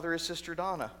Bruce, neither is Sister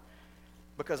Donna,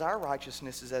 because our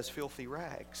righteousness is as filthy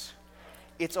rags.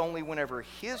 It's only whenever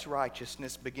His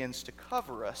righteousness begins to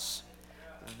cover us,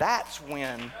 that's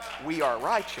when we are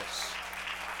righteous.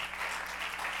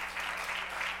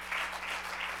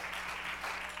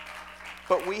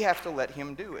 But we have to let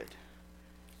Him do it.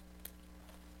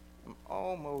 I'm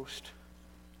almost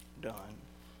done.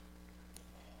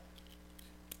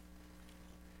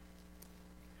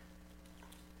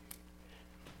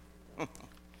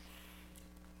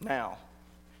 Now,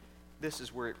 this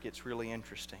is where it gets really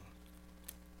interesting.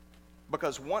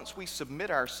 Because once we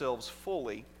submit ourselves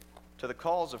fully to the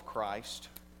cause of Christ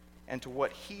and to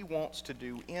what He wants to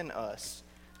do in us,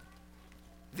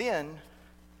 then,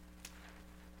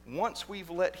 once we've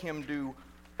let Him do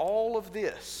all of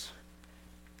this,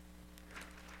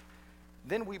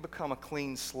 then we become a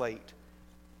clean slate,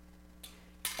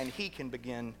 and He can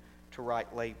begin to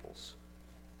write labels.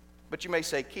 But you may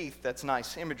say, Keith, that's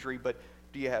nice imagery, but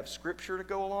do you have scripture to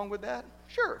go along with that?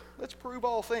 Sure, let's prove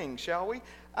all things, shall we?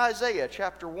 Isaiah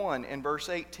chapter 1 and verse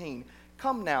 18.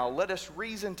 Come now, let us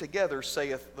reason together,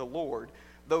 saith the Lord.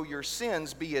 Though your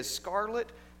sins be as scarlet,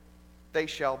 they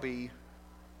shall be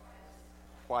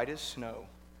white as snow.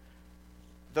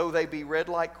 Though they be red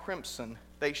like crimson,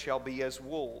 they shall be as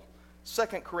wool. 2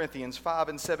 Corinthians 5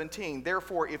 and 17.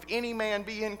 Therefore, if any man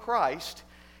be in Christ,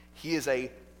 he is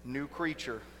a new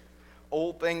creature.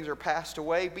 Old things are passed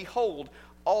away. Behold,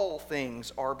 all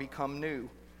things are become new.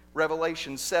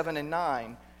 Revelation 7 and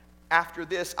 9. After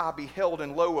this I beheld,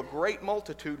 and lo, a great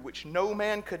multitude which no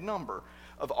man could number,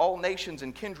 of all nations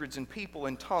and kindreds and people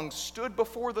and tongues, stood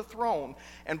before the throne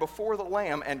and before the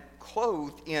Lamb, and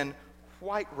clothed in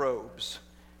white robes,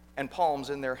 and palms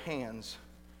in their hands.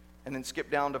 And then skip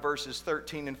down to verses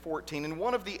 13 and 14. And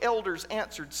one of the elders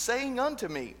answered, saying unto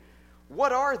me,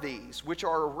 What are these which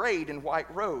are arrayed in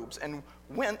white robes, and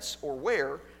whence or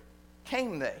where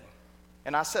came they?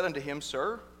 And I said unto him,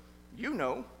 Sir, you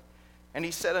know. And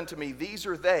he said unto me, These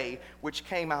are they which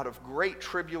came out of great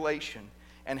tribulation,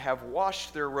 and have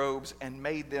washed their robes and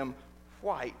made them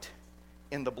white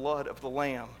in the blood of the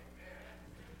Lamb.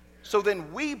 So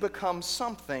then we become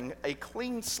something, a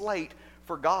clean slate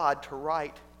for God to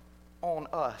write on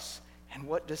us. And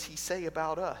what does He say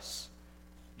about us?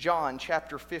 John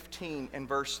chapter 15 and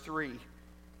verse 3.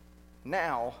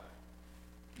 Now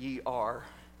ye are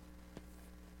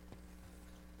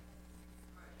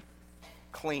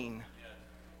clean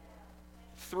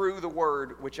through the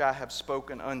word which I have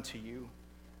spoken unto you.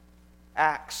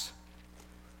 Acts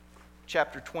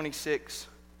chapter 26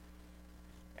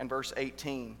 and verse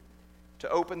 18. To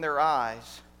open their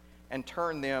eyes and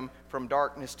turn them from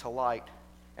darkness to light,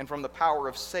 and from the power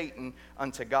of Satan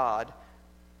unto God,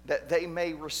 that they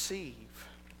may receive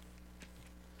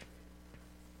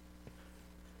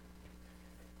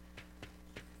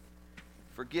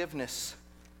forgiveness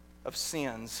of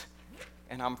sins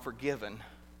and I'm forgiven.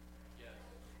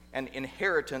 An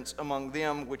inheritance among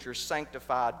them which are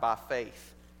sanctified by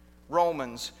faith.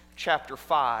 Romans chapter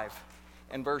 5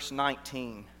 and verse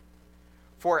 19.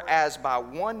 For as by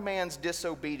one man's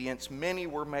disobedience many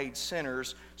were made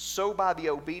sinners, so by the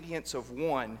obedience of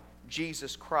one,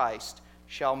 Jesus Christ,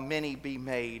 shall many be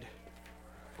made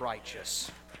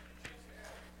righteous.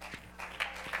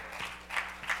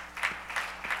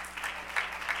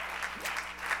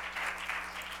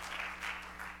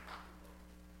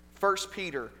 1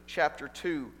 Peter chapter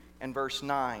 2 and verse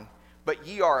 9. But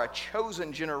ye are a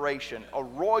chosen generation, a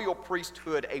royal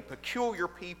priesthood, a peculiar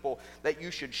people, that you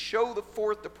should show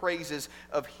forth the praises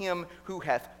of him who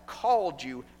hath called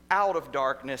you out of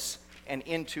darkness and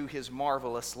into his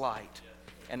marvelous light.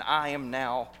 And I am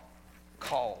now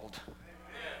called.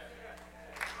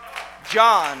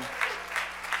 John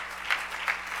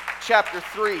chapter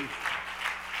 3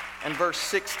 and verse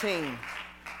 16.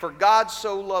 For God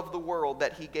so loved the world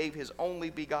that he gave his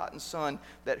only begotten Son,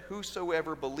 that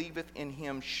whosoever believeth in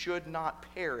him should not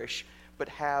perish, but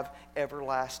have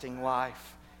everlasting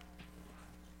life.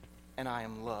 And I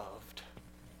am loved.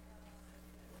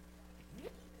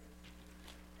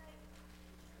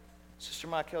 Sister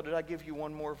Michael, did I give you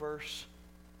one more verse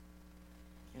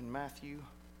in Matthew?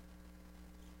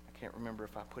 I can't remember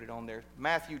if I put it on there.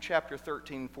 Matthew chapter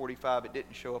 13, 45. It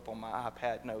didn't show up on my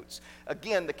iPad notes.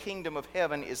 Again, the kingdom of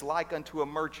heaven is like unto a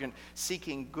merchant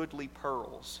seeking goodly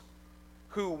pearls,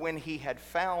 who, when he had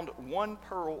found one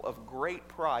pearl of great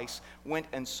price, went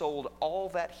and sold all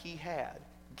that he had,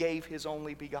 gave his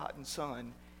only begotten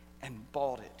Son, and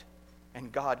bought it.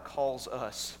 And God calls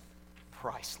us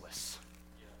priceless.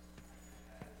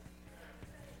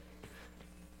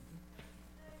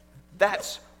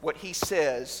 That's what he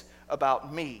says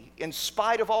about me. In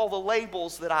spite of all the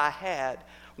labels that I had,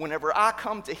 whenever I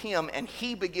come to him and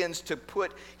he begins to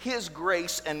put his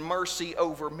grace and mercy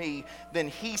over me, then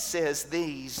he says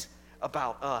these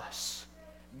about us.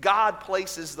 God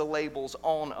places the labels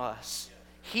on us.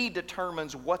 He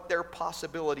determines what their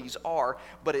possibilities are,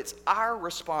 but it's our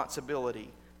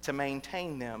responsibility to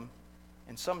maintain them,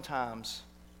 and sometimes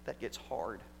that gets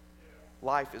hard.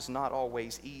 Life is not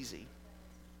always easy.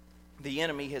 The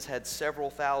enemy has had several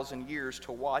thousand years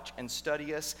to watch and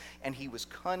study us, and he was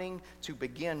cunning to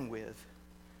begin with.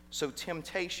 So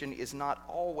temptation is not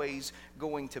always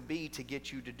going to be to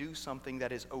get you to do something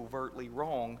that is overtly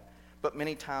wrong, but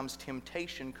many times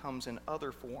temptation comes in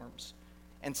other forms.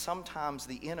 And sometimes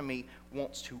the enemy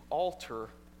wants to alter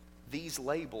these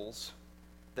labels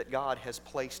that God has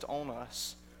placed on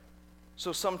us.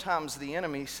 So sometimes the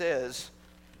enemy says,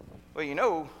 well, you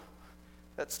know,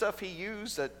 that stuff he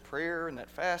used, that prayer and that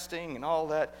fasting and all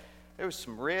that, there was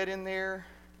some red in there,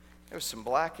 there was some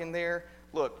black in there.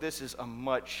 Look, this is a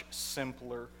much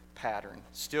simpler pattern.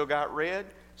 Still got red,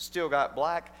 still got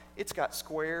black. It's got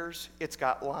squares, it's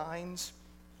got lines.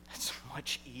 It's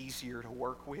much easier to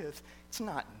work with. It's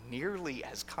not nearly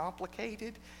as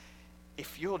complicated.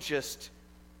 If you'll just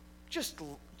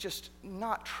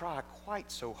not try quite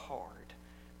so hard.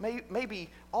 Maybe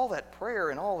all that prayer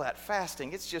and all that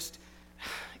fasting, it's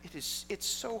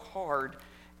so hard.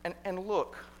 And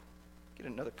look, get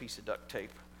another piece of duct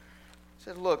tape. I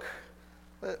said, look,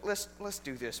 let's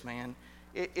do this, man.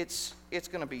 It's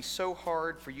going to be so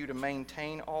hard for you to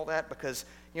maintain all that because,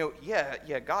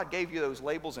 yeah, God gave you those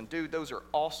labels, and dude, those are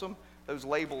awesome. Those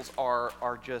labels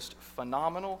are just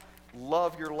phenomenal.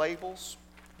 Love your labels.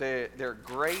 They're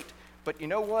great. But you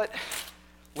know what?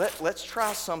 Let's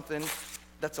try something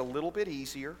that's a little bit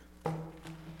easier.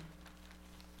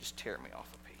 Just tear me off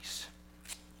a piece.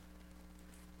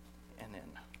 And then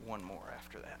one more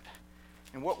after that.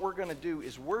 And what we're going to do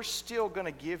is we're still going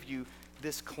to give you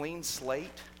this clean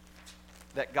slate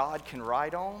that God can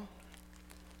write on.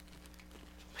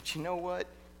 But you know what?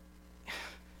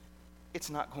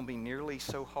 It's not going to be nearly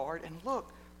so hard. And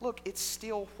look, it's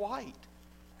still white.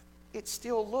 It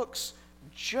still looks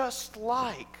just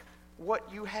like what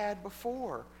you had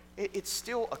before. It's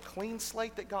still a clean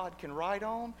slate that God can write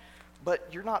on, but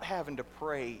you're not having to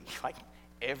pray like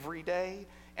every day,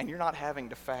 and you're not having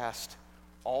to fast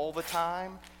all the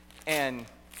time. And,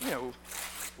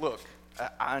 look,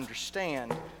 I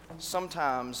understand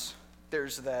sometimes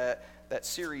there's that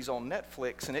series on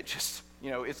Netflix, and it just,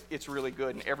 it's really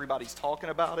good, and everybody's talking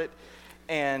about it.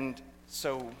 And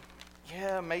so,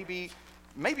 yeah, maybe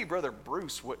Brother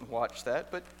Bruce wouldn't watch that,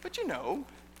 but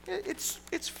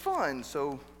it's fun.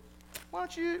 So why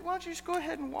don't you just go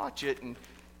ahead and watch it, and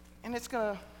it's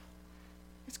gonna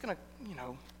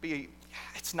be,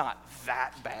 it's not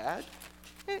that bad.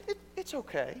 It's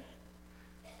okay.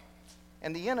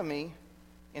 And the enemy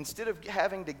instead of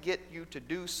having to get you to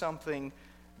do something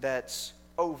that's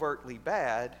overtly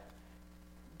bad,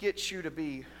 gets you to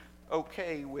be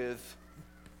okay with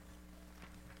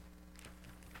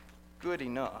good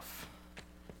enough.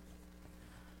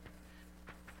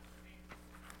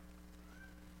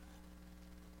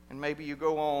 And maybe you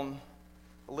go on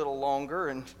a little longer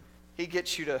and he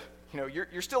gets you to,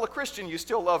 you're still a Christian, you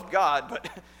still love God, but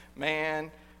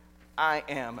man, I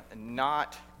am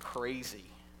not crazy.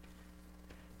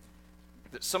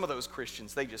 Some of those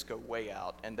Christians, they just go way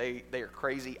out and they are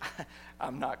crazy.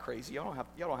 I'm not crazy. Y'all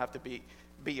don't have to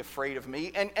be afraid of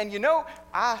me. And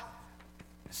I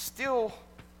still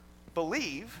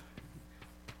believe,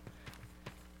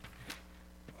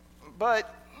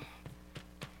 but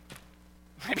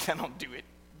maybe I don't do it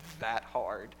that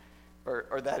hard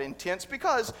or that intense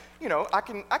because, I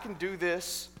can do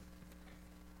this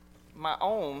my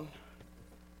own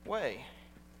way.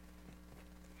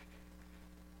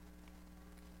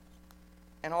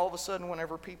 And all of a sudden,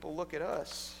 whenever people look at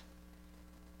us,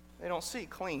 they don't see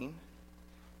clean.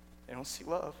 They don't see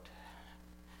loved.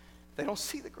 They don't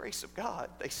see the grace of God.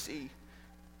 They see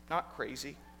not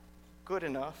crazy, good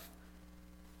enough.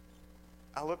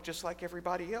 I look just like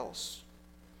everybody else.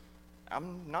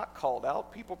 I'm not called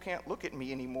out. People can't look at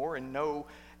me anymore and know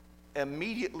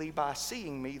immediately by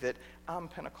seeing me that I'm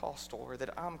Pentecostal or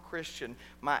that I'm Christian.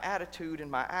 My attitude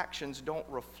and my actions don't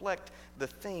reflect the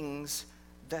things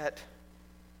that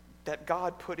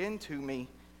God put into me.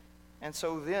 And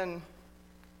so then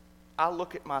I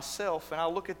look at myself and I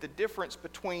look at the difference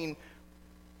between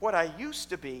what I used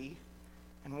to be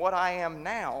and what I am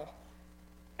now,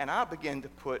 and I begin to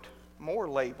put more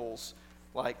labels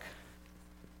like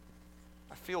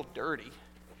I feel dirty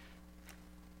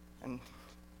and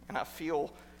I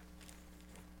feel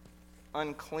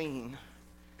unclean.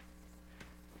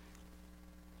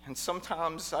 And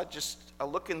sometimes I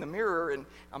look in the mirror and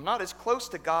I'm not as close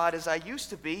to God as I used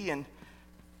to be, and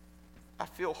I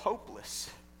feel hopeless.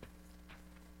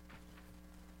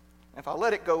 If I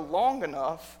let it go long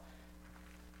enough,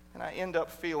 and I end up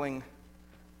feeling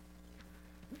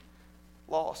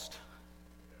lost.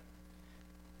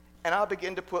 And I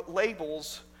begin to put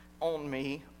labels on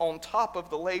me on top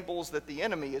of the labels that the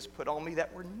enemy has put on me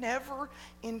that were never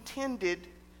intended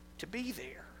to be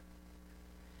there.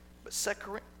 But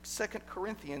 2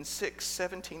 Corinthians 6,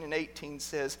 17 and 18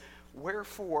 says,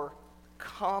 "Wherefore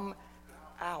come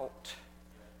out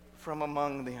from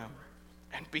among them,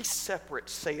 and be separate,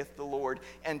 saith the Lord,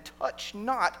 and touch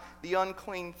not the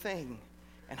unclean thing.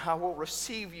 And I will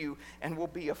receive you, and will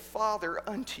be a father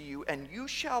unto you, and you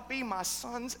shall be my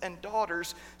sons and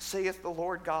daughters, saith the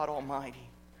Lord God Almighty."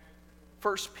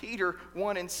 1 Peter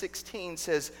 1 and 16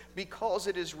 says, "Because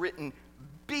it is written,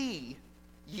 Be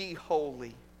ye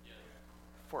holy,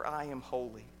 for I am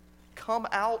holy." Come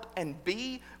out and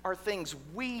be are things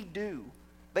we do.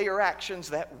 They are actions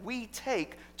that we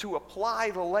take to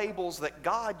apply the labels that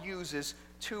God uses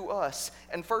to us.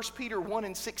 And 1 Peter 1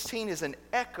 and 16 is an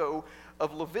echo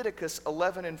of Leviticus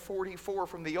 11 and 44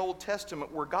 from the Old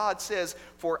Testament, where God says,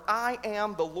 "For I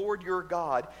am the Lord your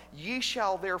God. Ye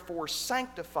shall therefore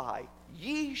sanctify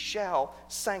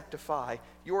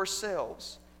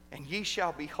yourselves, and ye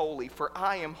shall be holy, for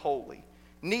I am holy.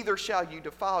 Neither shall you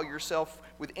defile yourself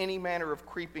with any manner of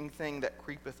creeping thing that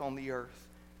creepeth on the earth."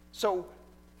 So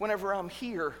whenever I'm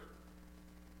here,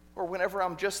 or whenever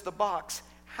I'm just the box,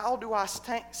 how do I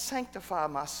sanctify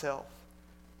myself?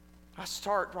 I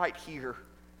start right here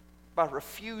by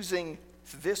refusing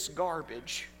this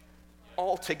garbage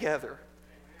altogether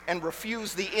and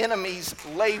refuse the enemy's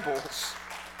labels.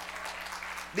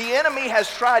 The enemy has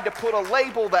tried to put a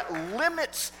label that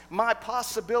limits my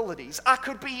possibilities. I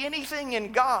could be anything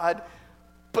in God,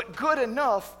 but good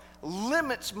enough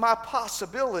limits my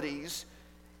possibilities.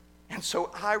 And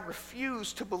so I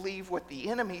refuse to believe what the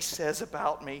enemy says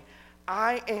about me.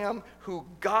 I am who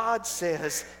God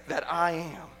says that I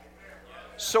am.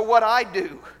 So what I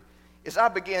do is I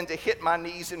begin to hit my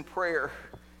knees in prayer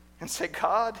and say,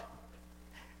 "God,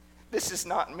 this is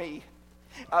not me.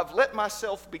 I've let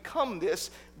myself become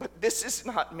this, but this is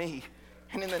not me.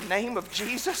 And in the name of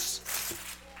Jesus,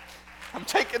 I'm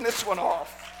taking this one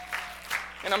off.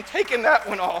 And I'm taking that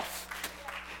one off.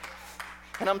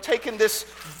 And I'm taking this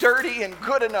dirty and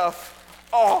good enough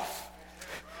off,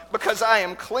 because I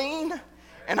am clean,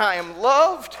 and I am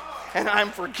loved, and I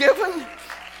am forgiven,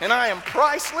 and I am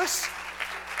priceless."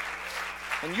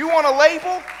 And you want a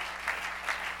label?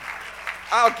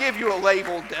 I'll give you a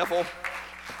label, devil.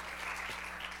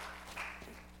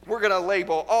 We're going to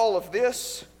label all of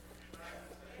this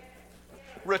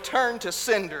 "return to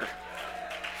sender."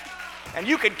 And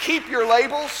you can keep your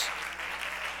labels.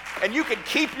 And you can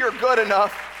keep your good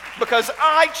enough, because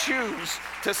I choose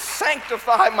to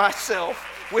sanctify myself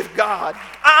with God.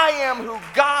 I am who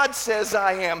God says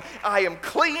I am. I am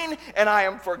clean, and I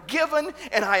am forgiven,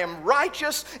 and I am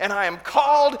righteous, and I am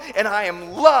called, and I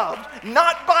am loved,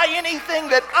 not by anything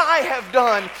that I have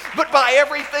done, but by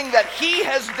everything that He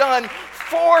has done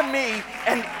for me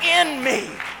and in me.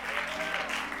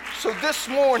 So this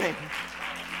morning,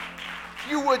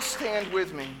 you would stand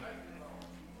with me.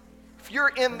 If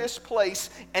you're in this place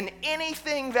and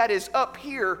anything that is up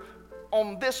here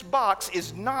on this box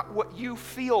is not what you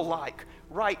feel like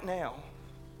right now,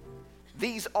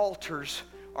 these altars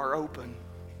are open.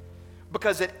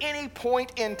 Because at any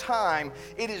point in time,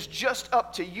 it is just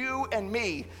up to you and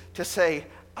me to say,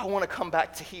 I want to come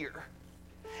back to here.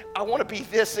 I want to be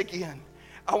this again.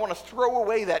 I want to throw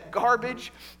away that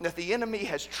garbage that the enemy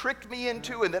has tricked me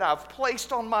into and that I've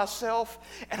placed on myself,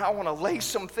 and I want to lay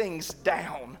some things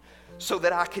down so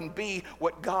that I can be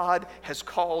what God has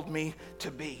called me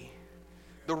to be.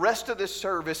 The rest of this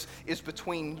service is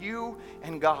between you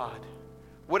and God.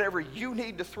 Whatever you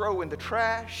need to throw in the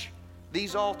trash,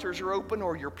 these altars are open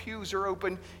or your pews are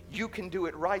open. You can do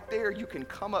it right there. You can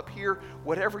come up here,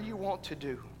 whatever you want to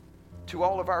do. To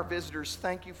all of our visitors,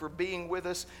 thank you for being with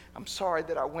us. I'm sorry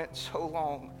that I went so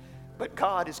long, but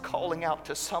God is calling out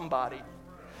to somebody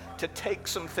to take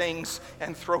some things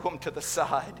and throw them to the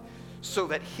side so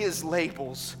that His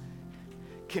labels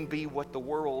can be what the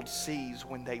world sees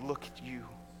when they look at you.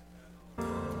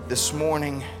 This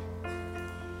morning,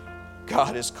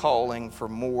 God is calling for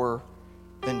more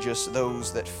than just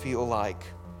those that feel like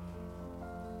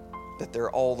that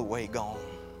they're all the way gone.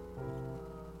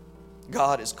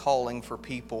 God is calling for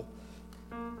people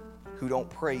who don't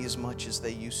pray as much as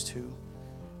they used to,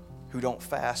 who don't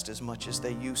fast as much as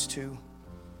they used to.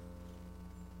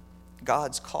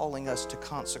 God's calling us to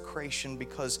consecration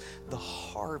because the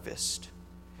harvest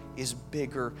is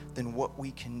bigger than what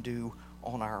we can do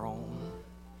on our own.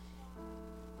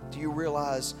 Do you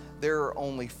realize there are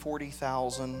only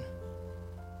 40,000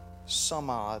 some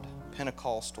odd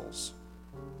Pentecostals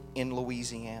in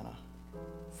Louisiana?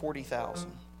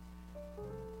 40,000.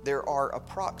 There are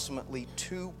approximately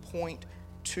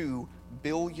 2.2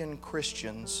 billion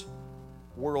Christians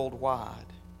worldwide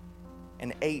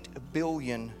and 8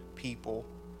 billion people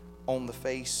on the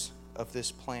face of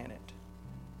this planet.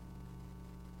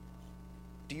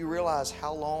 Do you realize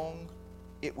how long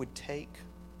it would take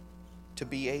to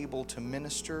be able to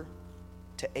minister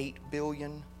to 8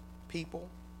 billion people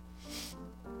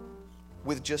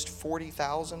with just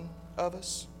 40,000 of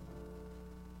us?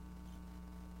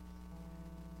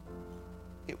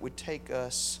 It would take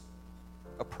us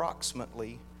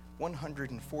approximately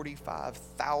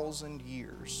 145,000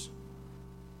 years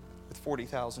with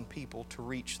 40,000 people to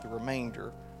reach the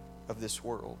remainder of this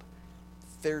world.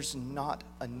 There's not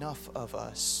enough of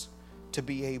us to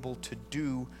be able to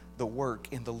do the work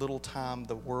in the little time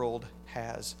the world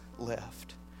has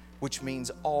left, which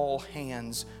means all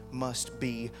hands must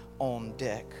be on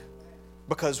deck.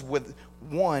 Because with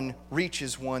one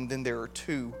reaches one, then there are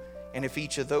two. And if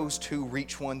each of those two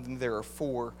reach one, then there are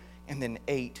 4, and then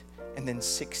 8, and then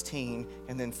 16,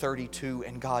 and then 32,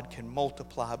 and God can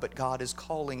multiply. But God is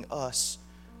calling us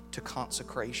to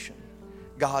consecration.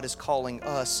 God is calling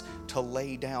us to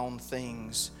lay down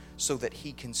things so that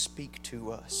He can speak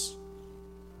to us.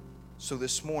 So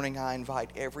this morning I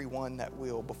invite everyone that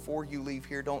will, before you leave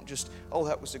here, don't just, oh,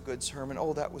 that was a good sermon,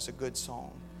 oh, that was a good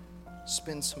song.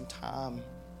 Spend some time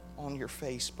on your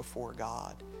face before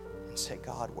God and say,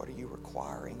 God, what are you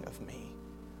requiring of me?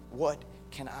 What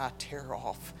can I tear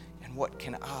off and what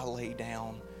can I lay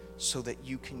down so that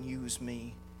you can use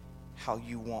me how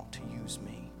you want to use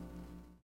me?